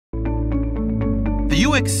The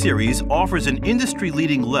UX Series offers an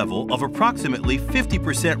industry-leading level of approximately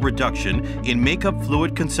 50% reduction in makeup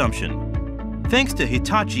fluid consumption. Thanks to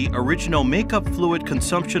Hitachi Original Makeup Fluid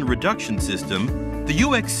Consumption Reduction System, the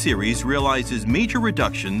UX Series realizes major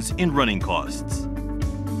reductions in running costs.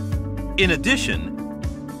 In addition,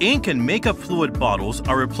 ink and makeup fluid bottles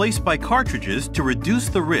are replaced by cartridges to reduce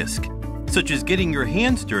the risk, such as getting your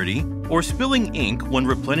hands dirty or spilling ink when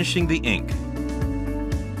replenishing the ink.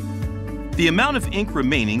 The amount of ink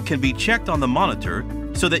remaining can be checked on the monitor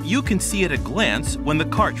so that you can see at a glance when the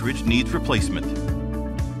cartridge needs replacement.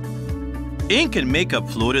 Ink and makeup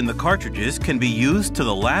fluid in the cartridges can be used to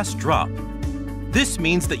the last drop. This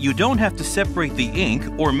means that you don't have to separate the ink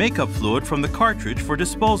or makeup fluid from the cartridge for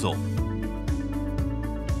disposal.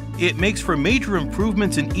 It makes for major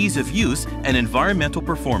improvements in ease of use and environmental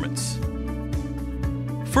performance.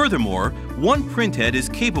 Furthermore, one printhead is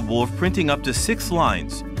capable of printing up to 6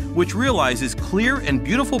 lines, which realizes clear and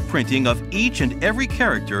beautiful printing of each and every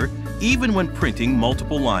character, even when printing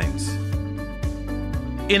multiple lines.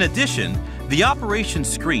 In addition, the operation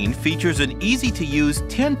screen features an easy-to-use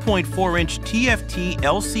 10.4-inch TFT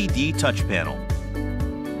LCD touch panel.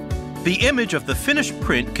 The image of the finished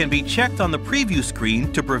print can be checked on the preview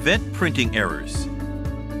screen to prevent printing errors.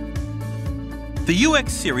 The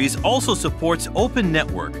UX Series also supports Open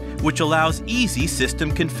Network, which allows easy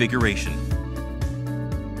system configuration.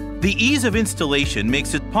 The ease of installation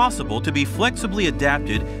makes it possible to be flexibly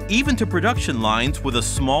adapted even to production lines with a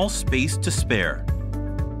small space to spare.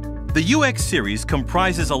 The UX Series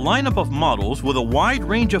comprises a lineup of models with a wide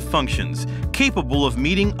range of functions capable of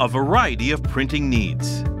meeting a variety of printing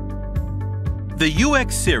needs. The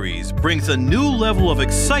UX Series brings a new level of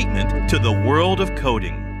excitement to the world of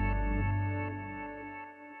coding.